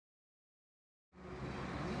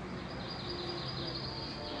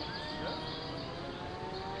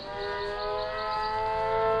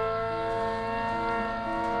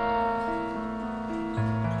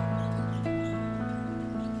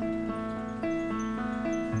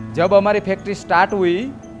जब हमारी factory start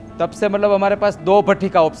हुई तब से मतलब हमारे पास दो भट्ठी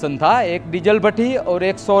का ऑप्शन था, एक डीजल भट्ठी और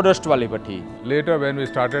एक सॉडस्ट वाली भट्ठी। Later when we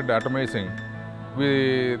started atomizing, we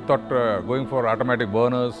thought going for automatic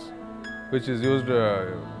burners, which is used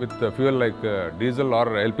with fuel like diesel or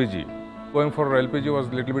LPG. Going for LPG was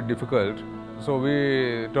a little bit difficult, so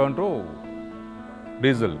we turned to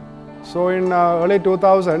diesel. So in early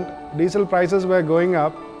 2000, diesel prices were going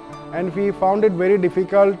up and we found it very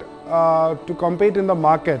difficult to compete in the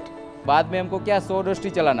market. बाद में हमको क्या sawdust ही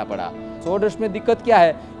चलाना पड़ा। Sawdust में दिक्कत क्या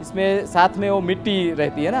है, इसमें साथ में वो मिट्टी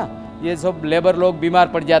रहती है ना, ये सब लेबर लोग बीमार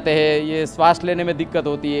पड़ जाते हैं, ये श्वास लेने में दिक्कत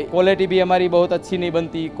होती है। क्वालिटी भी हमारी बहुत अच्छी नहीं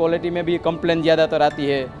बनती, क्वालिटी में भी कंप्लेन ज़्यादातर आती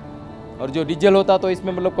है। और जो डीजल होता तो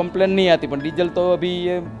इसमें मतलब कंप्लेन नहीं आती, पर डीजल तो अभी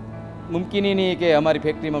ये मुमकिन ही नहीं है कि हमारी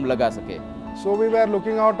फैक्ट्री में हम लगा सके। So we were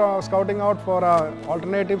looking out, scouting out for an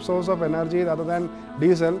alternative source of energy rather than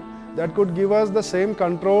diesel that could give us the same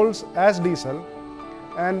controls as diesel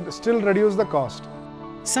and still reduce the cost.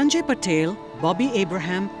 Sanjay Patel, Bobby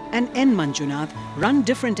Abraham and N. Manjunath run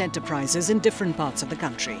different enterprises in different parts of the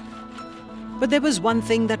country. But there was one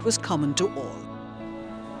thing that was common to all.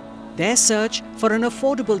 Their search for an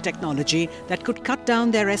affordable technology that could cut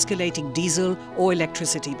down their escalating diesel or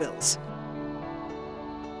electricity bills.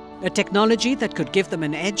 A technology that could give them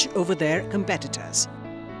an edge over their competitors.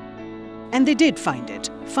 And they did find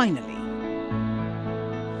it, finally.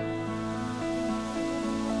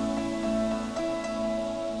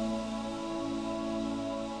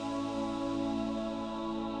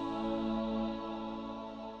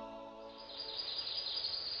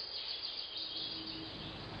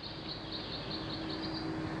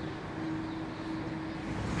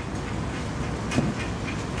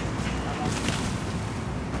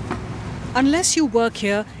 Unless you work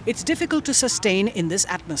here, it's difficult to sustain in this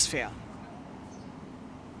atmosphere.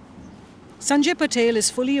 Sanjay Patel is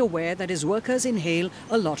fully aware that his workers inhale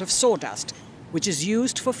a lot of sawdust, which is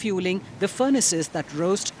used for fueling the furnaces that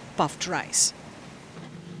roast puffed rice.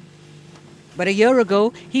 But a year ago,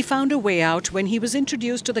 he found a way out when he was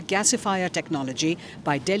introduced to the Gasifier technology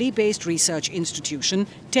by Delhi-based research institution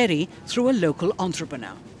TERI through a local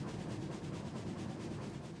entrepreneur.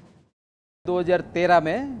 2013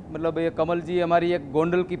 में मतलब ये कमल जी हमारी एक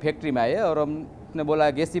गोंडल की factory में आए और हमने बोला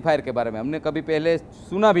गैसीफायर के बारे में। हमने कभी पहले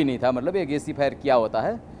सुना भी नहीं था मतलब ये गैसीफायर क्या होता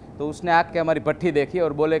है। तो उसने आके हमारी भट्ठी देखी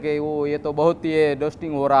और बोले कि वो ये तो बहुत ये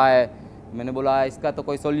डस्टिंग हो रहा है। मैंने बोला इसका तो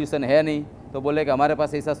कोई सॉल्यूशन है नहीं। तो बोले कि हमारे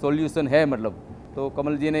पास ऐसा सॉल्यूशन है मतलब। तो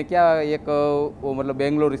कमल जी ने क्या एक वो मतलब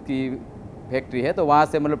बेंगलुरु की फैक्ट्री है तो वहाँ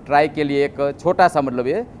से मतलब ट्राई के लिए एक छोटा सा मतलब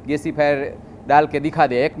ये गैसीफायर डाल के दिखा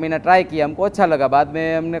दिया। 1 महीना ट्राई किया, हमको अच्छा लगा। बाद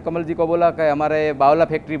में हमने कमल जी को बोला कि हमारे बावला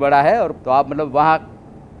फैक्ट्री बड़ा है और तो आप मतलब वहाँ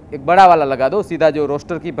एक बड़ा वाला लगा दो, सीधा जो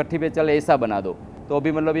रोस्टर की भट्टी पे चले ऐसा बना दो। तो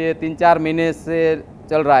अभी मतलब ये 3-4 महीने से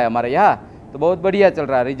चल रहा है हमारे यहाँ, तो बहुत बढ़िया चल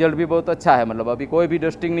रहा है। रिजल्ट भी बहुत अच्छा है, मतलब अभी कोई भी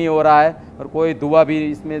डस्टिंग नहीं हो रहा है और कोई धुआं भी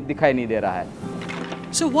इसमें दिखाई नहीं दे रहा है।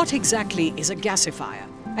 So what exactly is a gasifier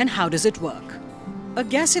and how does it work? A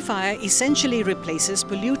gasifier essentially replaces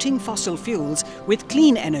polluting fossil fuels with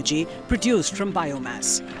clean energy produced from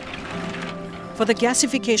biomass. For the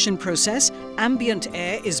gasification process, ambient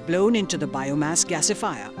air is blown into the biomass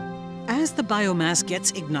gasifier. As the biomass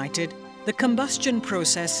gets ignited, the combustion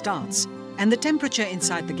process starts and the temperature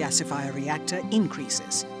inside the gasifier reactor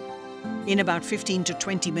increases. In about 15 to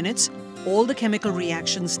 20 minutes, all the chemical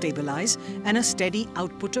reactions stabilize and a steady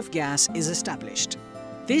output of gas is established.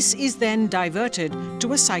 This is then diverted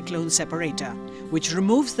to a cyclone separator, which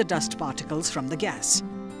removes the dust particles from the gas.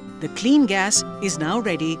 The clean gas is now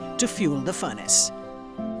ready to fuel the furnace.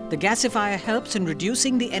 The gasifier helps in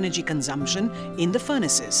reducing the energy consumption in the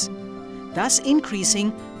furnaces, thus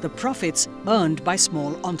increasing the profits earned by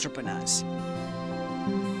small entrepreneurs.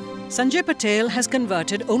 Sanjay Patel has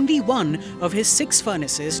converted only one of his 6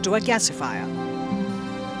 furnaces to a gasifier.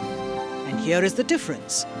 And here is the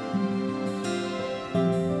difference.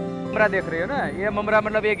 ममरा देख रहे हो ना, ये ममरा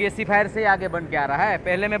मतलब ये gasifier से आगे बन के आ रहा है।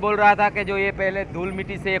 पहले मैं बोल रहा था कि जो ये पहले धूल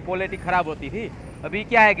मिट्टी से क्वालिटी ख़राब होती थी, अभी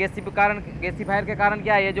क्या है गैसीफायर के कारण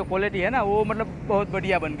क्या है ये जो क्वालिटी है ना वो मतलब बहुत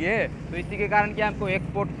बढ़िया बन गई है। तो इसी के कारण क्या हमको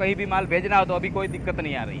एक्सपोर्ट कहीं भी माल भेजना हो तो अभी कोई दिक्कत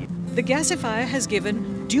नहीं आ रही है। The gasifier has given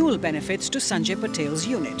dual benefits to Sanjay Patel's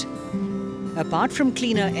unit. Apart from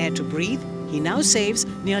cleaner air to breathe, he now saves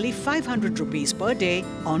nearly 500 rupees per day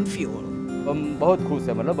on fuel. हम बहुत खुश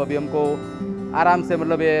है, मतलब अभी हमको आराम से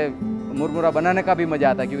मतलब ये मुरमुरा बनाने का भी मज़ा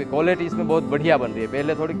आता है क्योंकि क्वालिटी इसमें बहुत बढ़िया बन रही है।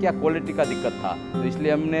 पहले थोड़ी क्या क्वालिटी का दिक्कत था, तो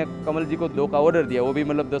इसलिए हमने कमल जी को 2 का ऑर्डर दिया, वो भी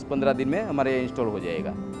मतलब 10-15 दिन में हमारे यहाँ इंस्टॉल हो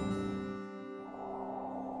जाएगा।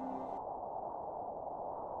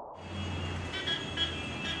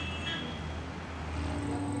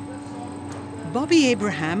 Bobby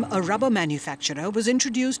Abraham, a rubber manufacturer, was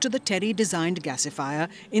introduced to the Terry-designed gasifier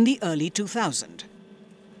in the early 2000s.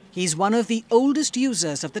 He's one of the oldest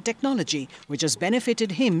users of the technology, which has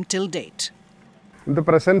benefited him till date. In the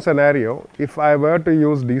present scenario, if I were to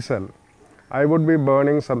use diesel, I would be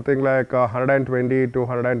burning something like 120 to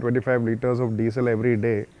 125 liters of diesel every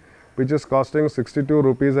day, which is costing 62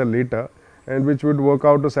 rupees a litre, and which would work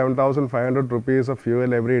out to 7,500 rupees of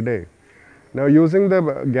fuel every day. Now, using the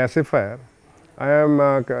gasifier, I am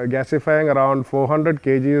gasifying around 400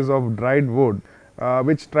 kgs of dried wood,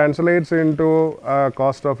 which translates into a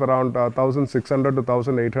cost of around 1,600 to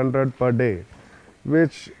 1,800 per day,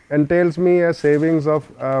 which entails me a savings of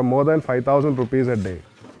more than 5,000 rupees a day.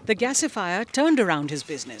 The gasifier turned around his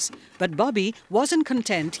business, but Bobby wasn't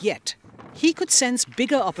content yet. He could sense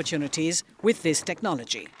bigger opportunities with this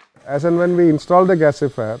technology. As and when we installed the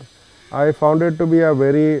gasifier, I found it to be a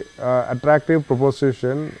very attractive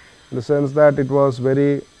proposition, in the sense that it was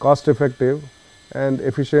very cost effective and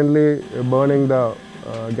efficiently burning the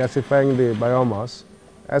gasifying the biomass.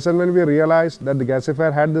 As and when we realized that the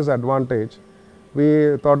gasifier had this advantage,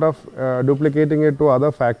 we thought of duplicating it to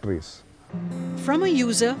other factories. From a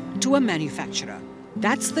user to a manufacturer,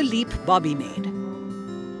 that's the leap Bobby made.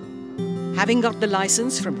 Having got the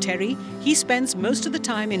license from Terry, he spends most of the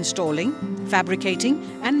time installing, fabricating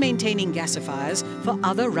and maintaining gasifiers for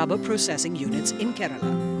other rubber processing units in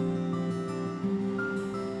Kerala.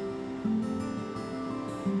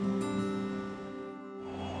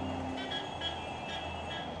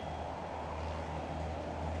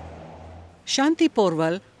 Shanti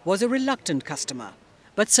Porwal was a reluctant customer,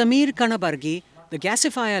 but Samir Kanabargi, the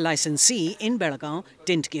gasifier licensee in Belgaum,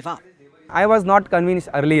 didn't give up. I was not convinced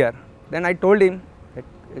earlier. Then I told him that,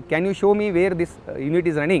 can you show me where this unit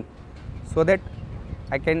is running so that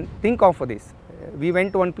I can think of this. We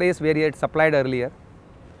went to one place where he had supplied earlier.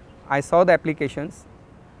 I saw the applications.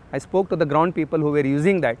 I spoke to the ground people who were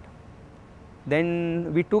using that.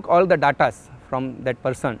 Then we took all the data from that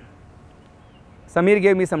person. Samir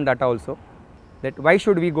gave me some data also, that why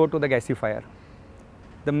should we go to the gasifier.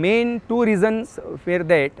 The main two reasons were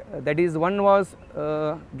that is, one was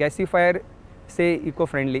gasifier say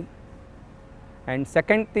eco-friendly, and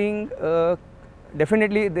second thing,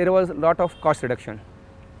 definitely there was a lot of cost reduction.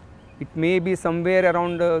 It may be somewhere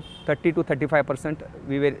around 30 to 35%,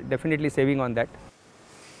 we were definitely saving on that.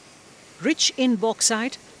 Rich in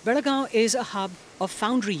bauxite, Belgaum is a hub of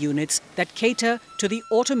foundry units that cater to the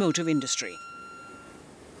automotive industry.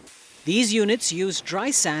 These units use dry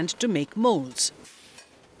sand to make molds,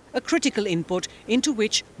 a critical input into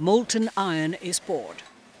which molten iron is poured.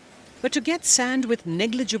 But to get sand with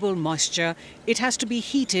negligible moisture, it has to be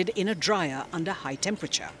heated in a dryer under high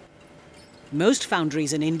temperature. Most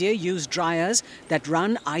foundries in India use dryers that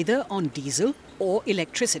run either on diesel or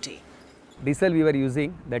electricity. Diesel we were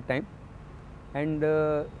using that time, and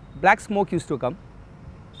black smoke used to come.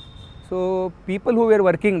 So people who were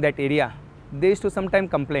working that area, they used to sometimes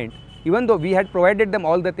complain. Even though we had provided them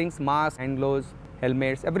all the things, masks, hand gloves,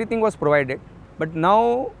 helmets, everything was provided. But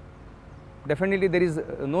now definitely there is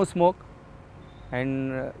no smoke,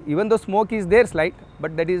 and even though smoke is there slight,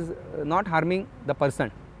 but that is not harming the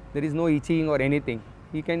person. There is no itching or anything.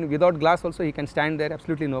 He can, without glass also, he can stand there,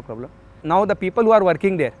 absolutely no problem. Now the people who are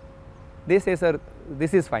working there, they say, sir,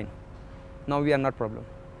 this is fine. Now we are not problem.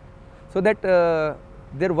 So that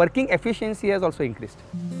their working efficiency has also increased.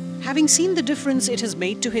 Having seen the difference it has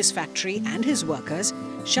made to his factory and his workers,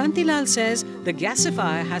 Shantilal says the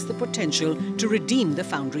gasifier has the potential to redeem the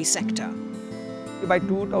foundry sector. By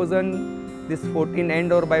 2014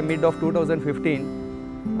 end or by mid of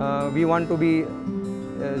 2015, we want to be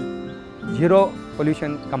zero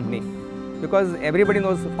pollution company, because everybody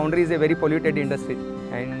knows foundry is a very polluted industry,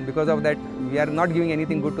 and because of that we are not giving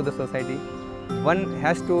anything good to the society. One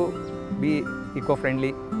has to be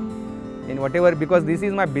eco-friendly in whatever, because this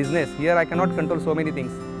is my business. Here I cannot control so many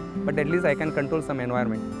things, but at least I can control some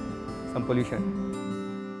environment, some pollution.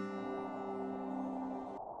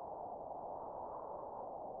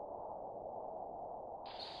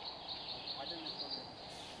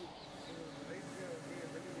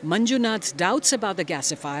 Manjunath's doubts about the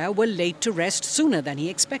gasifier were laid to rest sooner than he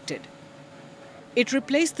expected. It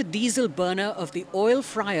replaced the diesel burner of the oil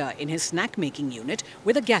fryer in his snack-making unit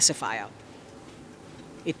with a gasifier.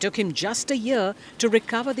 It took him just a year to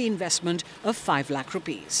recover the investment of 5 lakh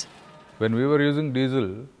rupees. When we were using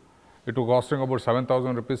diesel, it was costing about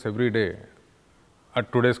 7,000 rupees every day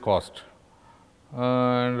at today's cost.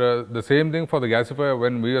 And the same thing for the gasifier.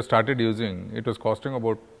 When we started using, it was costing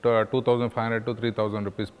about 2,500 to 3,000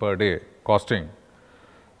 rupees per day costing.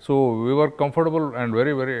 So we were comfortable and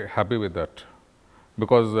very, very happy with that,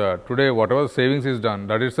 because today whatever savings is done,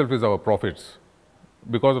 that itself is our profits.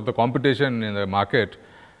 Because of the competition in the market,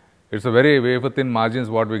 it's a very wafer thin margins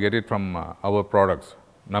what we get it from our products,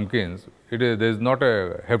 namkeens. There is not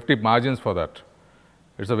a hefty margins for that.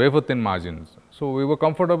 It's a wafer thin margins. So we were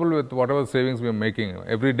comfortable with whatever savings we were making.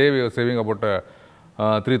 Every day we were saving about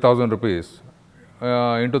 3,000 rupees.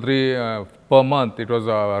 Into 3 per month, it was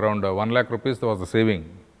around 1 lakh rupees was the saving.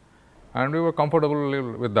 And we were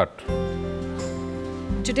comfortable with that.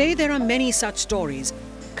 Today there are many such stories,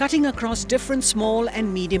 cutting across different small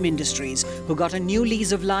and medium industries who got a new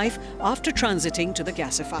lease of life after transiting to the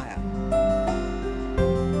gasifier.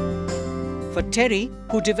 For Terry,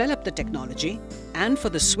 who developed the technology, and for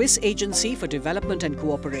the Swiss Agency for Development and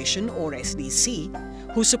Cooperation, or SDC,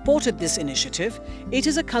 who supported this initiative, it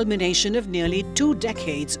is a culmination of nearly 2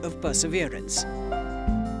 decades of perseverance.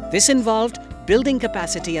 This involved building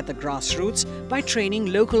capacity at the grassroots by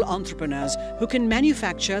training local entrepreneurs who can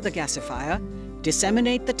manufacture the gasifier,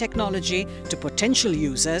 disseminate the technology to potential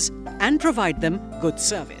users, and provide them good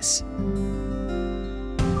service.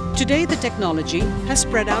 Today, the technology has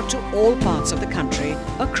spread out to all parts of the country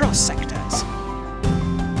across sectors.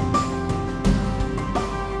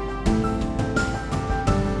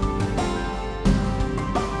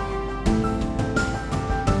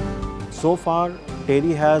 So far,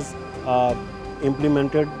 Terry has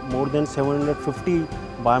implemented more than 750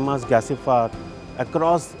 biomass gasifier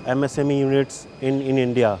across MSME units in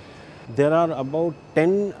India. There are about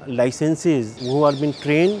 10 licensees who have been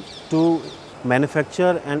trained to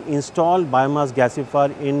manufacture and install biomass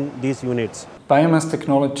gasifier in these units. Biomass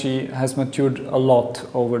technology has matured a lot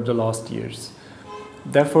over the last years.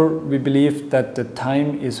 Therefore, we believe that the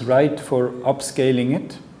time is right for upscaling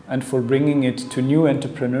it and for bringing it to new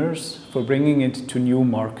entrepreneurs, for bringing it to new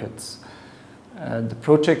markets. The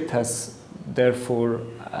project has therefore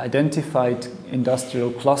identified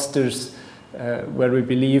industrial clusters where we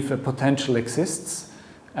believe a potential exists,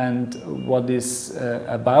 and what is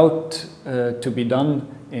about to be done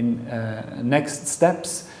in next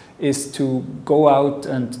steps is to go out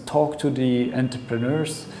and talk to the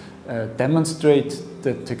entrepreneurs, demonstrate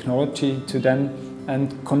the technology to them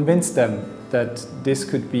and convince them that this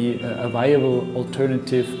could be a viable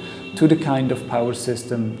alternative to the kind of power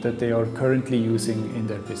system that they are currently using in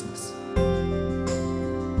their business.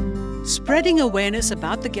 Spreading awareness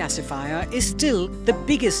about the gasifier is still the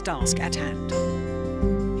biggest task at hand.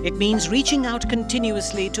 It means reaching out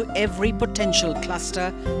continuously to every potential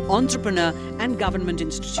cluster, entrepreneur and government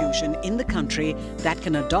institution in the country that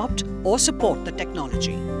can adopt or support the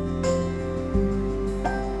technology.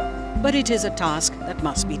 But it is a task that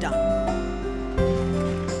must be done.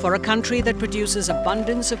 For a country that produces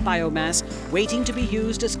abundance of biomass waiting to be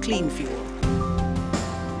used as clean fuel.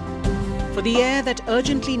 For the air that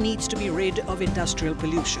urgently needs to be rid of industrial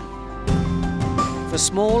pollution. For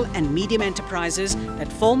small and medium enterprises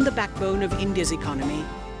that form the backbone of India's economy.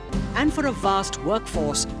 And for a vast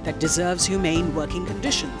workforce that deserves humane working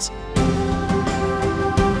conditions.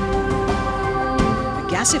 The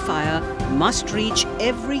gasifier must reach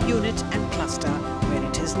every unit and cluster where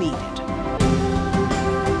it is needed.